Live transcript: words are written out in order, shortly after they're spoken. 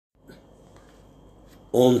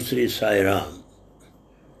ఓం శ్రీ సాయిరామ్.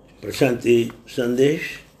 ప్రశాంతి సందేశ్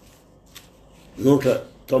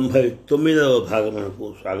 199వ భాగమునకు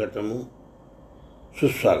స్వాగతము,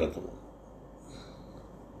 సుస్వాగతము.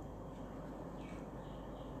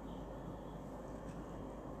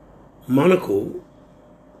 మనకు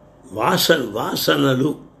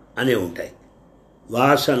వాసనలు అనే ఉంటాయి.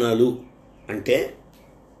 వాసనలు అంటే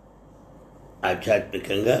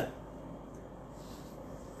ఆధ్యాత్మికంగా,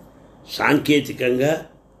 సాంకేతికంగా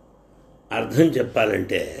అర్థం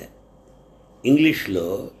చెప్పాలంటే ఇంగ్లీష్లో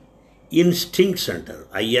ఇన్స్టింక్ట్స్ అంటారు.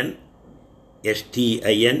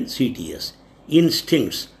 INSTINCTS,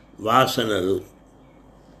 ఇన్స్టింక్ట్స్, వాసనలు.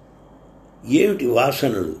 ఏమిటి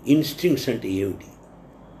వాసనలు? ఇన్స్టింక్ట్స్ అంటే ఏమిటి?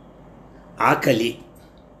 ఆకలి,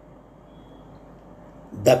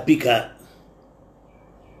 దప్పిక,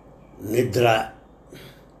 నిద్ర,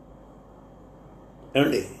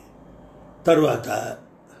 ఏమండి, తరువాత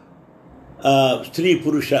స్త్రీ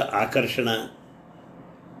పురుష ఆకర్షణ,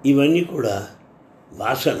 ఇవన్నీ కూడా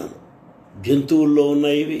వాసనలు. జంతువుల్లో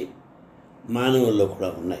ఉన్నాయి, మానవుల్లో కూడా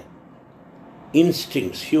ఉన్నాయి.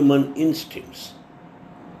 ఇన్స్టింక్ట్స్, హ్యూమన్ ఇన్స్టింక్ట్స్,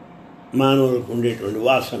 మానవులకు ఉండేటువంటి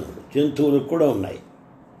వాసనలు జంతువులకు కూడా ఉన్నాయి.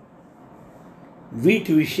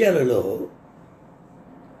 వీటి విషయాలలో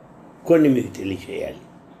కొన్ని మీకు తెలియచేయాలి.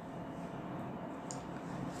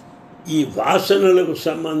 ఈ వాసనలకు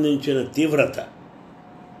సంబంధించిన తీవ్రత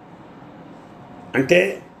అంటే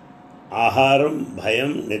ఆహారం, భయం,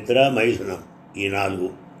 నిద్ర, మైథునం, ఈ 4.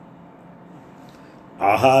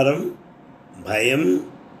 ఆహారం, భయం,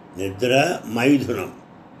 నిద్ర, మైథునం.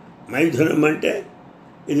 మైథునం అంటే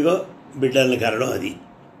ఇదిగో బిడ్డలను కరడం. అది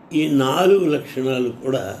ఈ 4 లక్షణాలు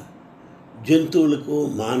కూడా జంతువులకు,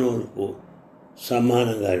 మానవులకు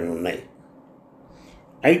సమానంగానే ఉన్నాయి.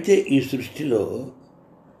 అయితే ఈ సృష్టిలో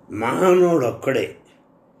మానవుడు ఒక్కడే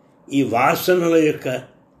ఈ వాసనల యొక్క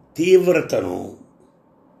తీవ్రతను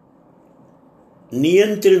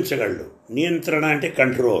నియంత్రించగలడు. నియంత్రణ అంటే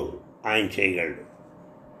కంట్రోల్ ఆయన చేయగలడు.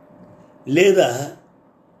 లేదా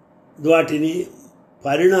వాటిని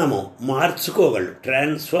పరిణామం మార్చుకోగలడు.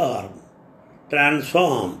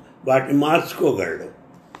 ట్రాన్స్ఫార్మ్ వాటిని మార్చుకోగలడు.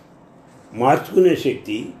 మార్చుకునే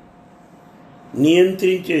శక్తి,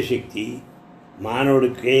 నియంత్రించే శక్తి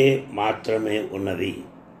మానవుడికే మాత్రమే ఉన్నది.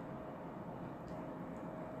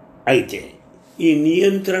 అయితే ఈ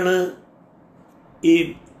నియంత్రణ, ఈ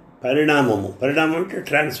పరిణామం అంటే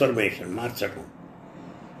ట్రాన్స్ఫర్మేషన్, మార్చడం,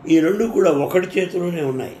 ఈ 2 కూడా ఒకటి చేతిలోనే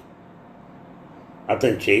ఉన్నాయి.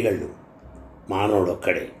 అతను చేయగలడు. మానవుడు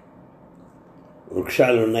ఒక్కడే.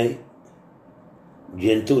 వృక్షాలు ఉన్నాయి,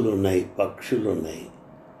 జంతువులు ఉన్నాయి, పక్షులు ఉన్నాయి.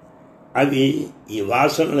 అవి ఈ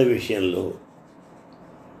వాసనల విషయంలో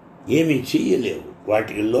ఏమీ చెయ్యలేవు.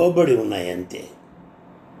 వాటికి లోబడి ఉన్నాయి అంతే.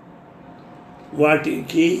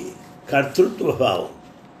 వాటికి కర్తృత్వ భావం,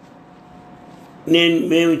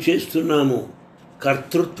 మేము చేస్తున్నాము,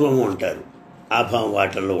 కర్తృత్వం అంటారు. ఆ భావం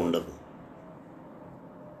వాటిల్లో ఉండదు.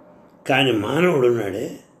 కానీ మానవుడు ఉన్నాడే,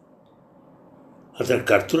 అతని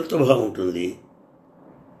కర్తృత్వ భావం ఉంటుంది,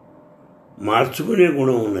 మార్చుకునే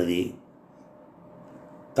గుణం ఉన్నది,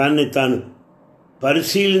 తాను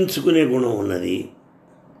పరిశీలించుకునే గుణం ఉన్నది,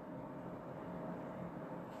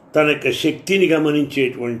 తన యొక్క శక్తిని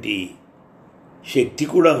గమనించేటువంటి శక్తి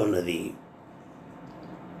కూడా ఉన్నది,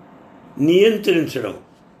 నియంత్రించడం,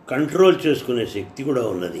 కంట్రోల్ చేసుకునే శక్తి కూడా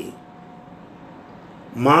ఉన్నది,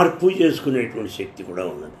 మార్పు చేసుకునేటువంటి శక్తి కూడా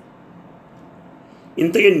ఉన్నది.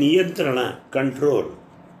 ఇంతకీ నియంత్రణ, కంట్రోల్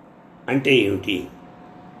అంటే ఏమిటి?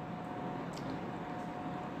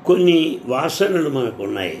 కొన్ని వాసనలు మనకు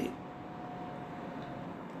ఉన్నాయి.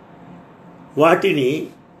 వాటిని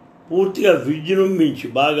పూర్తిగా విజృంభించి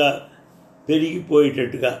బాగా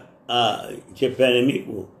పెరిగిపోయేటట్టుగా చెప్పాను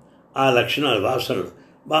మీకు. ఆ లక్షణాలు, వాసనలు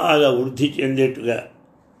బాగా వృద్ధి చెందేట్టుగా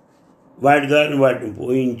వాటి ద్వారా వాటిని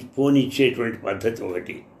పోనిచ్చేటువంటి పద్ధతి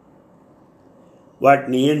ఒకటి,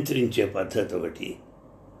 వాటిని నియంత్రించే పద్ధతి ఒకటి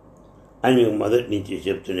అని మొదటి నుంచి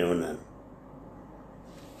చెప్తూనే ఉన్నాను.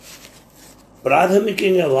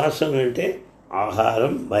 ప్రాథమికంగా వాసన అంటే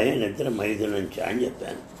ఆహారం, భయం, నిద్ర, మైథునం అని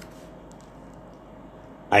చెప్పాను.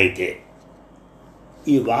 అయితే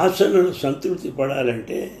ఈ వాసనలు సంతృప్తి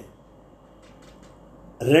పడాలంటే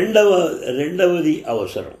రెండవది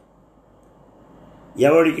అవసరం.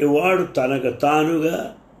 ఎవడికి వాడు తనకు తానుగా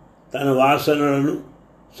తన వాసనలను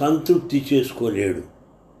సంతృప్తి చేసుకోలేడు,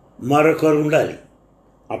 మరొకరు ఉండాలి.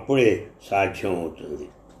 అప్పుడే సాధ్యం అవుతుంది.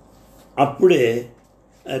 అప్పుడే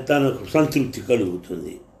తనకు సంతృప్తి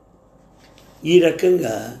కలుగుతుంది. ఈ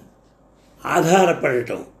రకంగా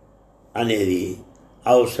ఆధారపడటం అనేది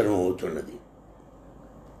అవసరం అవుతున్నది.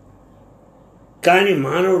 కానీ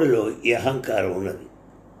మానవుడిలో ఈ అహంకారం ఉన్నది.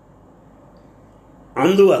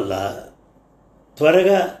 అందువల్ల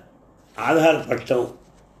త్వరగా ఆధారపడటం,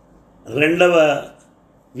 రెండవ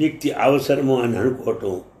వ్యక్తి అవసరము అని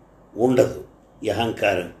అనుకోవటం ఉండదు ఈ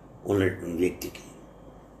అహంకారం ఉన్నటువంటి వ్యక్తికి.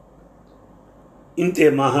 ఇంతే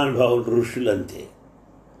మహానుభావులు, ఋషులు అంతే.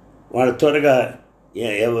 వాళ్ళు త్వరగా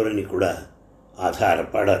ఎవరిని కూడా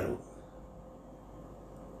ఆధారపడరు.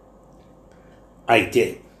 అయితే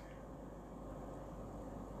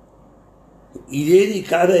ఇదేది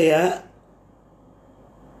కాదయ్యా,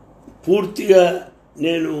 పూర్తిగా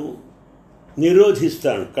నేను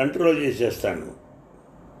నిరోధిస్తాను, కంట్రోల్ చేసేస్తాను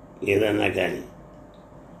ఏదన్నా కానీ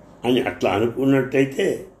అని అట్లా అనుకున్నట్టయితే,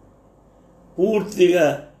 పూర్తిగా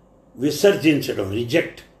విసర్జించడం,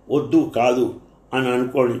 రిజెక్ట్, వద్దు కాదు అని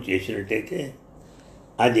అనుకోవడం చేసినట్టయితే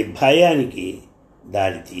అది భయానికి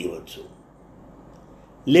దారి తీయవచ్చు.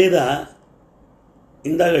 లేదా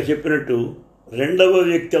ఇందాక చెప్పినట్టు రెండవ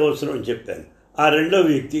వ్యక్తి అవసరం అని చెప్పాను, ఆ రెండవ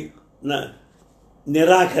వ్యక్తి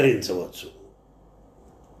నిరాకరించవచ్చు.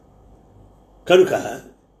 కనుక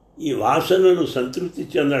ఈ వాసనలు సంతృప్తి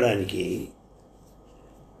చెందడానికి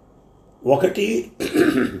ఒకటి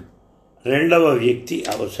రెండవ వ్యక్తి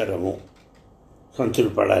అవసరము.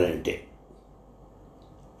 సంతృప్తిపడాలంటే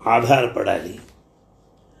ఆధారపడాలి.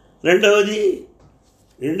 రెండవది,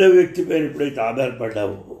 రెండవ వ్యక్తి పైన ఎప్పుడైతే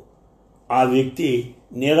ఆధారపడ్డావో ఆ వ్యక్తి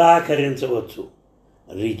నిరాకరించవచ్చు,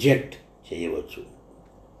 రిజెక్ట్ చేయవచ్చు.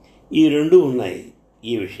 ఈ రెండు ఉన్నాయి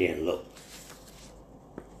ఈ విషయంలో.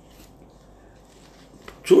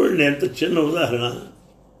 చూడండి, ఎంత చిన్న ఉదాహరణ.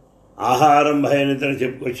 ఆహారం భయనిద్ర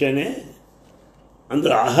చెప్పుకొచ్చానే,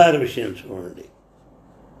 అందులో ఆహార విషయం చూడండి.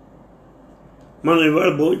 మనం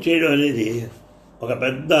ఇవాళ భోజనం చేయడం అనేది ఒక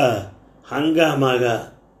పెద్ద హంగామాగా,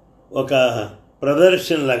 ఒక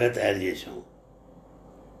ప్రదర్శనలాగా తయారు చేసాం.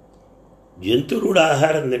 జంతువులు కూడా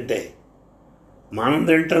ఆహారం తింటాయి. మనం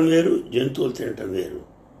తింటాం వేరు, జంతువులు తింటాం వేరు.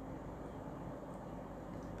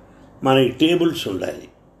 మనకి టేబుల్స్ ఉండాలి,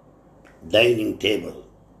 డైనింగ్ టేబుల్.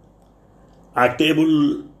 ఆ టేబుల్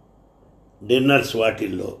డిన్నర్స్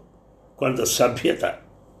వాటిల్లో కొంత సభ్యత,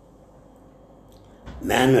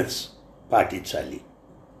 మేనర్స్ పాటించాలి.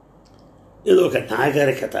 ఏదో ఒక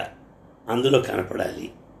నాగరికత అందులో కనపడాలి.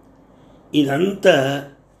 ఇదంతా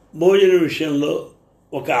భోజన విషయంలో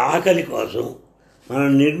ఒక ఆకలి కోసం మనం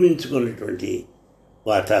నిర్మించుకున్నటువంటి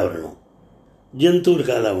వాతావరణం.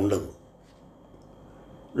 జంతువులకు అలా ఉండదు.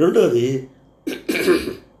 రెండవది,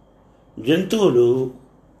 జంతువులు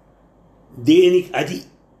దేనికి అది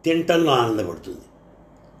తింటంలో ఆనందపడుతుంది.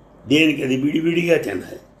 దేనికి అది విడివిడిగా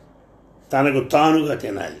తినాలి, తనకు తానుగా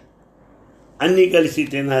తినాలి, అన్నీ కలిసి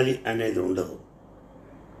తినాలి అనేది ఉండదు.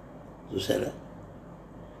 చూసారా?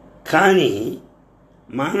 కానీ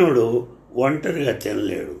మానవుడు ఒంటరిగా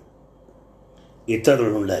తినలేడు.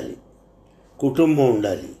 ఇతరులు ఉండాలి, కుటుంబం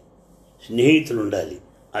ఉండాలి, స్నేహితులు ఉండాలి,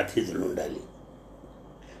 అతిథులు ఉండాలి.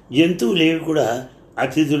 జంతువులు ఏవి కూడా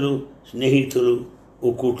అతిథులు, స్నేహితులు, ఓ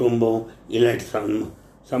కుటుంబం ఇలాంటి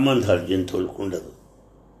సంబంధాలు జంతువులకు ఉండదు.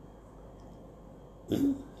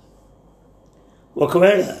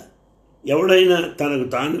 ఒకవేళ ఎవడైనా తనకు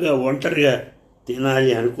తానుగా ఒంటరిగా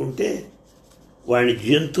తినాలి అనుకుంటే వాడిని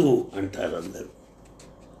జంతువు అంటారు అందరూ.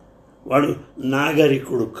 వాడు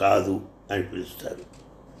నాగరికుడు కాదు అని పిలుస్తారు.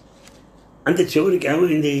 అంటే చివరికి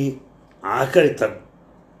ఏమైంది? ఆఖరి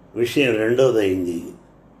విషయం రెండోదైంది,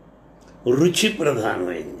 రుచి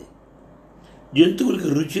ప్రధానమైంది. జంతువులకి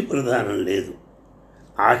రుచి ప్రధానం లేదు,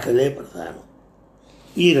 ఆకలే ప్రధానం.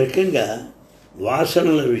 ఈ రకంగా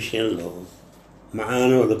వాసనల విషయంలో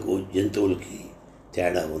మానవులకు జంతువులకి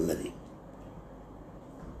తేడా ఉన్నది.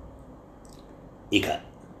 ఇక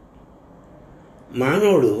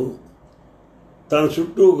మానవుడు తన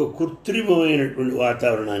చుట్టూ ఒక కృత్రిమమైనటువంటి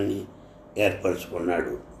వాతావరణాన్ని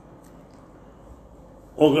ఏర్పరచుకున్నాడు.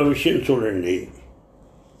 ఒక విషయం చూడండి,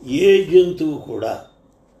 ఏ జంతువు కూడా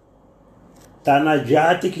తన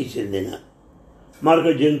జాతికి చెందిన మరొక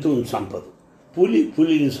జంతువుని చంపదు.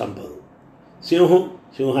 పులిని చంపదు,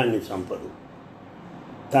 సింహాన్ని చంపదు.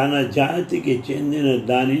 తన జాతికి చెందిన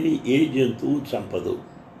దానిని ఏ జంతువు చంపదు.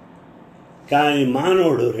 కానీ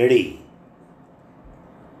మానవుడు రెడీ.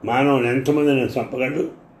 మానవుని ఎంతమందిని చంపగలడు?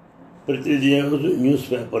 ప్రతిరోజు న్యూస్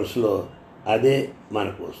పేపర్స్లో అదే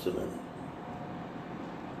మనకు వస్తున్నది.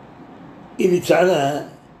 ఇది చాలా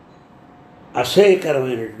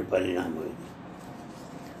అసహ్యకరమైనటువంటి పరిణామం. ఇది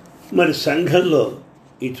మరి సంఘంలో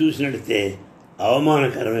ఇది చూసినట్లయితే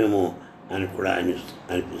అవమానకరమేమో అని కూడా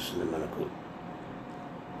అనిపిస్తుంది మనకు.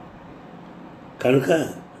 కనుక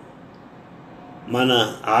మన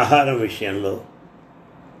ఆహారం విషయంలో,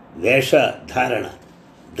 వేషధారణ,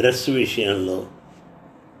 డ్రెస్ విషయంలో,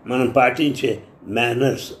 మనం పాటించే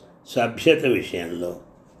మేనర్స్, సభ్యత విషయంలో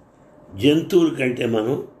జంతువుల కంటే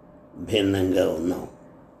మనం భిన్నంగా ఉన్నాం.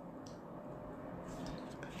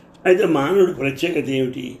 అయితే మానవుడి ప్రత్యేకత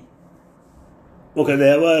ఏమిటి? ఒక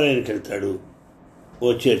దేవాలయానికి వెళ్తాడు, ఓ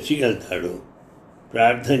చర్చికి వెళ్తాడు,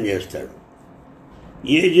 ప్రార్థన చేస్తాడు.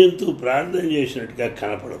 ఏ జంతువు ప్రార్థన చేసినట్టుగా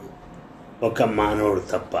కనపడదు, ఒక మానవుడు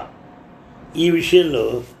తప్ప. ఈ విషయంలో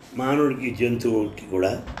మానవుడికి జంతువుకి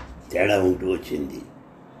కూడా తేడా ఉంటూ వచ్చింది.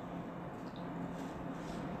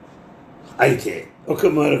 అయితే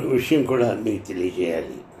మరొక విషయం కూడా మీకు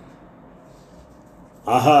తెలియజేయాలి.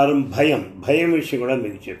 ఆహారం, భయం విషయం కూడా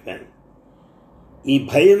మీకు చెప్పాను. ఈ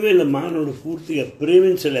భయం వల్ల మానవుడు పూర్తిగా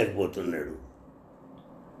ప్రేమించలేకపోతున్నాడు.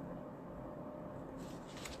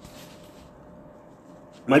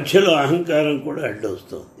 మధ్యలో అహంకారం కూడా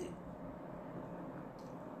అడ్డొస్తుంది.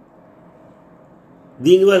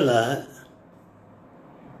 దీనివల్ల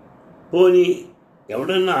పోనీ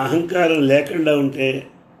ఎవడన్నా అహంకారం లేకుండా ఉంటే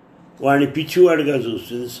వాడిని పిచ్చివాడుగా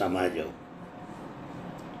చూస్తుంది సమాజం.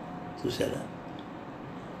 చూసారా?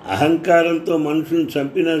 అహంకారంతో మనుషులను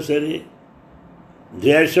చంపినా సరే,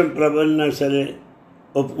 ద్వేషం ప్రబలినా సరే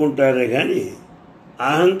ఒప్పుకుంటారే కానీ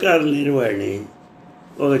అహంకారం లేని వాడిని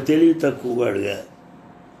ఒక తెలివి తక్కువవాడుగా,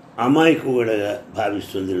 అమాయకుడిగా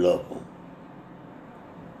భావిస్తుంది లోకం.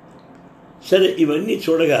 సరే, ఇవన్నీ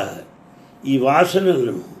చూడగా ఈ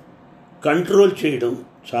వాసనలను కంట్రోల్ చేయడం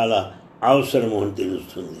చాలా అవసరము అని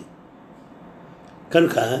తెలుస్తుంది.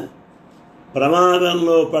 కనుక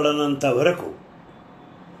ప్రమాదంలో పడనంత వరకు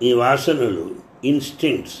ఈ వాసనలు,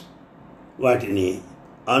 ఇన్స్టింక్ట్స్, వాటిని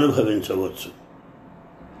అనుభవించవచ్చు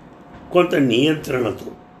కొంత నియంత్రణతో.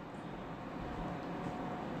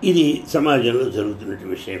 ఇది సమాజంలో జరుగుతున్న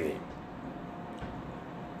విషయమే.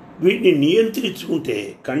 వీటిని నియంత్రించుకుంటే,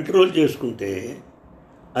 కంట్రోల్ చేసుకుంటే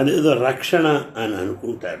అదేదో రక్షణ అని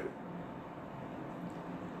అనుకుంటారు.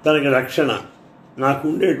 తనకి రక్షణ, నాకు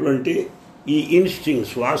ఉండేటువంటి ఈ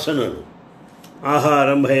ఇన్స్టింక్ట్స్, వాసనలు,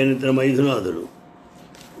 ఆహారం, భయనిద్ర, మైథునాదులు,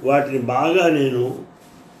 వాటిని బాగా నేను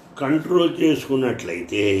కంట్రోల్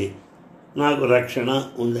చేసుకున్నట్లయితే నాకు రక్షణ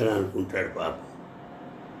ఉందని అనుకుంటాడు పాపం.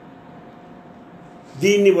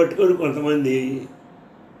 దీన్ని పట్టుకొని కొంతమంది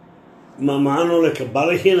మానవులకి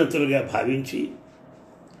బలహీనతలుగా భావించి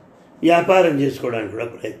వ్యాపారం చేసుకోవడానికి కూడా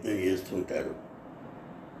ప్రయత్నం చేస్తుంటారు.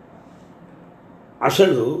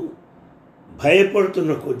 అసలు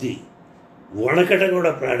భయపడుతున్న కొద్దీ వణకట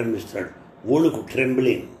కూడా ప్రారంభిస్తాడు, వణుకు,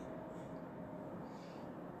 ట్రెంబ్లింగ్.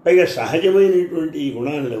 పైగా సహజమైనటువంటి ఈ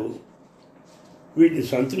గుణాలు వీటిని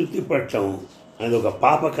సంతృప్తి పట్టడం అది ఒక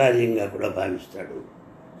పాపకార్యంగా కూడా భావిస్తాడు.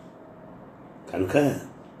 కనుక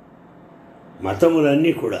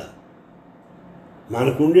మతములన్నీ కూడా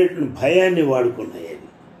మనకుండేటువంటి భయాన్ని వాడుకున్నాయి.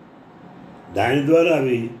 దాని ద్వారా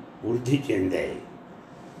అవి వృద్ధి చెందాయి.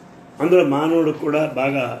 అందులో మానవుడు కూడా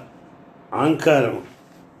బాగా అహంకారం,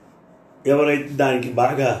 ఎవరైతే దానికి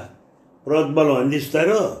బాగా ప్రోద్బలం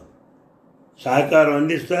అందిస్తారో, సహకారం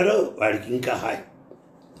అందిస్తారో వాడికి ఇంకా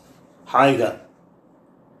హాయిగా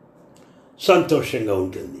సంతోషంగా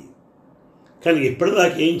ఉంటుంది. కానీ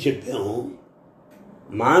ఇప్పటిదాకా ఏం చెప్పాము?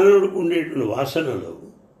 మానవుడికి ఉండేటువంటి వాసనలు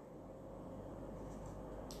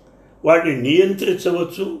వాటిని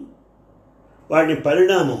నియంత్రించవచ్చు, వాటిని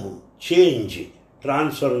పరిణామము, చేంజ్,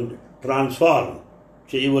 ట్రాన్స్ఫార్మ్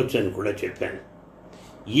చేయవచ్చు అని కూడా చెప్పాను.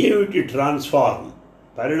 ఏమిటి ట్రాన్స్ఫార్మ్,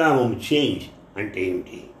 పరిణామం, చేంజ్ అంటే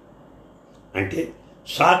ఏమిటి అంటే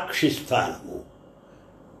సాక్షి స్థానము.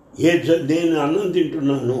 నేను అన్నం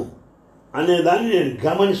తింటున్నాను అనేదాన్ని నేను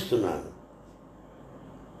గమనిస్తున్నాను.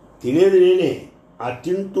 తినేది నేనే, ఆ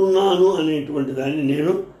తింటున్నాను అనేటువంటి దాన్ని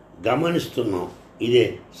నేను గమనిస్తున్నాను. ఇదే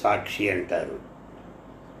సాక్షి అంటారు.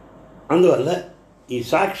 అందువల్ల ఈ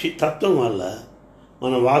సాక్షి తత్వం వల్ల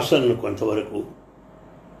మన వాసనను కొంతవరకు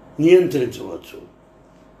నియంత్రించవచ్చు.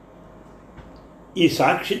 ఈ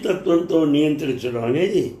సాక్షితత్వంతో నియంత్రించడం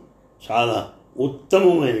అనేది చాలా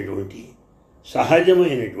ఉత్తమమైనటువంటి,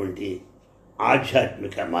 సహజమైనటువంటి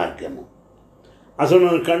ఆధ్యాత్మిక మార్గము. అసలు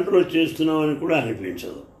మనం కంట్రోల్ చేస్తున్నామని కూడా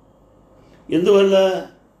అనిపించదు. ఎందువల్ల?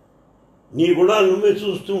 నీ గుణాలు నువ్వే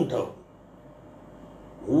చూస్తూ ఉంటావు.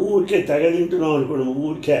 ఊరికే తెగ తింటున్నావు అనుకోండి,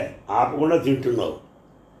 ఊరికే ఆపకుండా తింటున్నావు,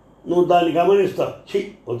 నువ్వు దాన్ని గమనిస్తావు.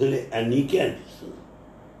 వదిలే అని నీకే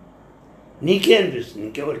అనిపిస్తుంది,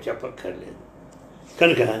 ఇంకెవరు చెప్పక్కర్లేదు.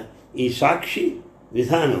 కనుక ఈ సాక్షి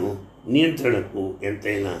విధానం నియంత్రణకు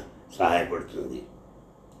ఎంతైనా సహాయపడుతుంది.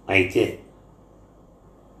 అయితే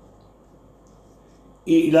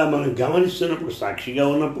ఇలా మనం గమనిస్తున్నప్పుడు, సాక్షిగా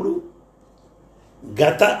ఉన్నప్పుడు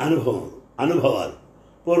గత అనుభవాలు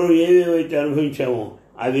పూర్వం ఏవేవైతే అనుభవించామో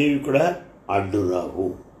అవేవి కూడా అడ్డు రావు.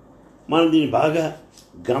 మనం దీన్ని బాగా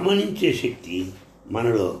గమనించే శక్తి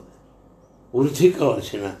మనలో వృద్ధి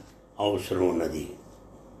కావాల్సిన అవసరం ఉన్నది.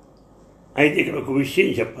 అయితే ఇక్కడ ఒక విషయం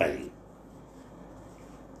చెప్పాలి.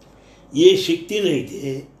 ఏ శక్తినైతే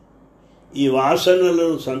ఈ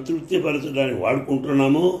వాసనలను సంతృప్తిపరచడానికి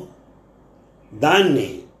వాడుకుంటున్నామో దాన్ని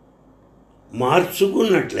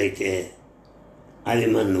మార్చుకున్నట్లయితే అది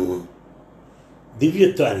మనను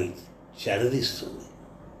దివ్యత్వానికి చేరదీస్తుంది.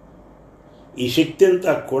 ఈ శక్తి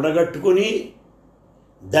అంతా కూడగట్టుకొని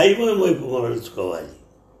దైవం వైపు మరల్చుకోవాలి.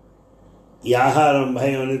 ఈ ఆహారం,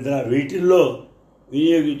 భయం, నిద్ర వీటిల్లో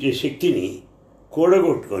వినియోగించే శక్తిని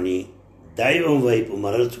కూడగొట్టుకొని దైవం వైపు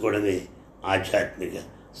మరల్చుకోవడమే ఆధ్యాత్మిక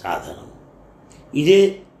సాధనం. ఇదే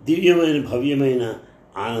దివ్యమైన భవ్యమైన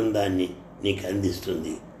ఆనందాన్ని నీకు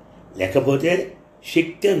అందిస్తుంది. లేకపోతే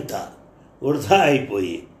శక్తి అంతా వృధా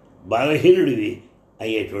అయిపోయి బలహీనుడివి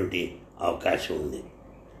అయ్యేటువంటి అవకాశం ఉంది.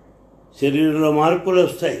 శరీరంలో మార్పులు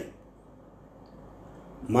వస్తాయి,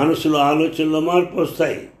 మనసులో ఆలోచనలో మార్పు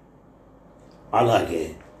వస్తాయి. అలాగే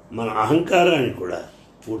మన అహంకారాన్ని కూడా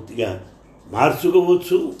పూర్తిగా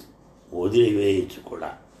మార్చుకోవచ్చు, వదిలివేయచ్చు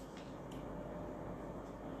కూడా.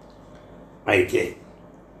 అయితే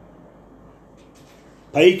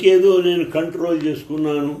పైకేదో నేను కంట్రోల్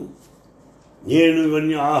చేసుకున్నాను, నేను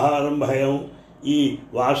ఇవన్నీ ఆహారం, భయం, ఈ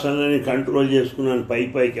వాసనని కంట్రోల్ చేసుకున్నాను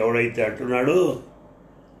పైకి ఎవడైతే అంటున్నాడో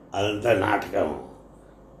అదంతా నాటకం,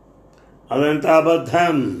 అదంతా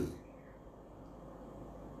అబద్ధం.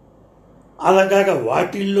 అలాగాక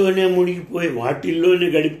వాటిల్లోనే మునిగిపోయి వాటిల్లోనే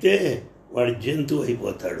గడిపితే వాడు జంతువు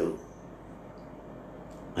అయిపోతాడు.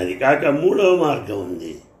 అది కాక మూడవ మార్గం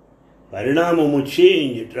ఉంది, పరిణామము,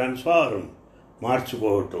 చేంజ్, ట్రాన్స్ఫార్మ్,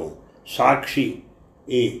 మార్చుకోవటం. సాక్షి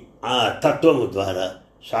ఆ తత్వము ద్వారా,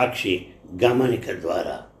 సాక్షి గమనిక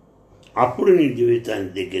ద్వారా అప్పుడు నీ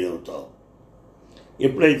జీవితానికి దగ్గరవుతావు.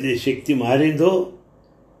 ఎప్పుడైతే శక్తి మారిందో,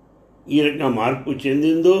 ఈ రకంగా మార్పు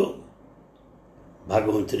చెందిందో,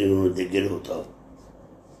 భగవంతుని నువ్వు దగ్గరవుతావు.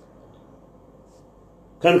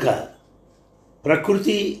 కనుక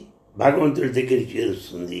ప్రకృతి భగవంతుడి దగ్గరికి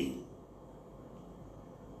చేరుస్తుంది.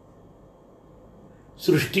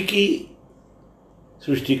 సృష్టికి,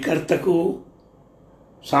 సృష్టికర్తకు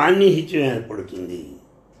సాన్నిహిత్యం ఏర్పడుతుంది.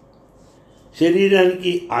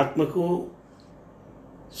 శరీరానికి, ఆత్మకు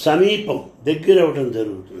సమీపం, దగ్గర అవ్వడం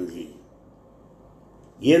జరుగుతుంది.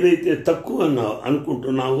 ఏదైతే తక్కువ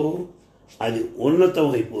అనుకుంటున్నావో అది ఉన్నతం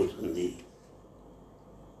అయిపోతుంది.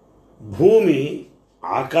 భూమి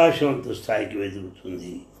ఆకాశవంత స్థాయికి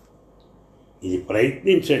వెతుకుతుంది. ఇది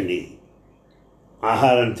ప్రయత్నించండి.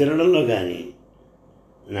 ఆహారం తినడంలో కానీ,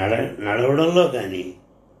 నడవడంలో కానీ,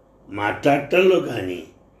 మాట్లాడటంలో కానీ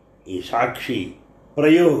ఈ సాక్షి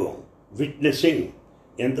ప్రయోగం, విట్నెసింగ్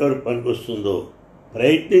ఎంతవరకు పనికొస్తుందో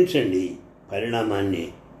ప్రయత్నించండి, పరిణామాన్ని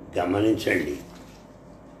గమనించండి.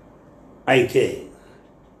 అయితే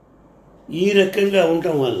ఈ రకంగా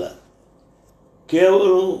ఉండటం వల్ల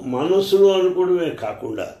కేవలం మనసులో అనుకోవడమే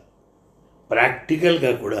కాకుండా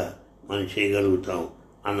ప్రాక్టికల్గా కూడా మనం చేయగలుగుతాం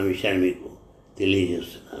అన్న విషయాన్ని మీకు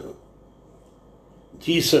తెలియజేస్తున్నాను.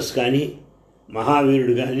 జీసస్ కానీ,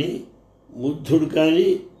 మహావీరుడు కానీ, బుద్ధుడు కానీ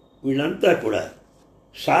వీళ్ళంతా కూడా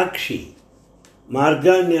సాక్షి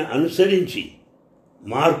మార్గాన్ని అనుసరించి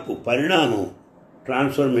మార్పు, పరిణామం,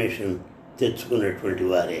 ట్రాన్స్ఫర్మేషన్ తెచ్చుకున్నటువంటి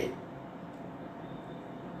వారే.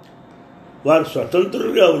 వారు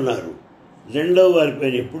స్వతంత్రులుగా ఉన్నారు. రెండవ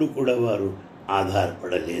వారిపైన ఎప్పుడు కూడా వారు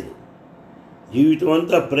ఆధారపడలేదు. జీవితం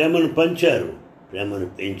అంతా ప్రేమను పంచారు, ప్రేమను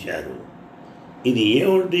పెంచారు. ఇది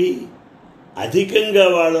ఏమిటి? అధికంగా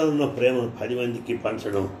వాళ్ళనున్న ప్రేమను 10 మందికి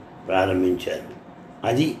పంచడం ప్రారంభించారు.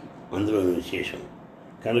 అది అందులోని విశేషం.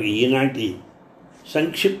 కనుక ఈనాటి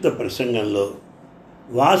సంక్షిప్త ప్రసంగంలో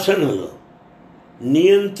వాసనలో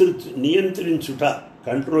నియంత్రించుట,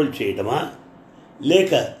 కంట్రోల్ చేయడమా,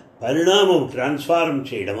 లేక పరిణామం, ట్రాన్స్ఫార్మ్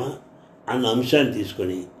చేయడమా అన్న అంశాన్ని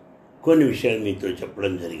తీసుకొని కొన్ని విషయాలు మీతో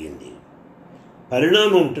చెప్పడం జరిగింది.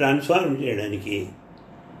 పరిణామం, ట్రాన్స్ఫార్మ్ చేయడానికి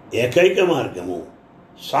ఏకైక మార్గము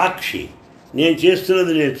సాక్షి. నేను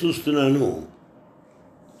చేస్తున్నది నేను చూస్తున్నాను,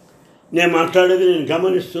 నేను మాట్లాడేది నేను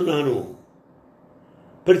గమనిస్తున్నాను.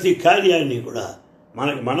 ప్రతి కార్యాన్ని కూడా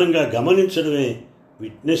మనంగా గమనించడమే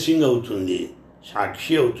విట్నెసింగ్ అవుతుంది,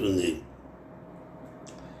 సాక్షి అవుతుంది.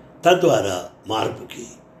 తద్వారా మార్పుకి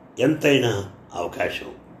ఎంతైనా అవకాశం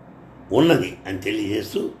ఉన్నది అని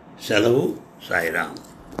తెలియజేస్తూ సెలవు. సాయిరామ్.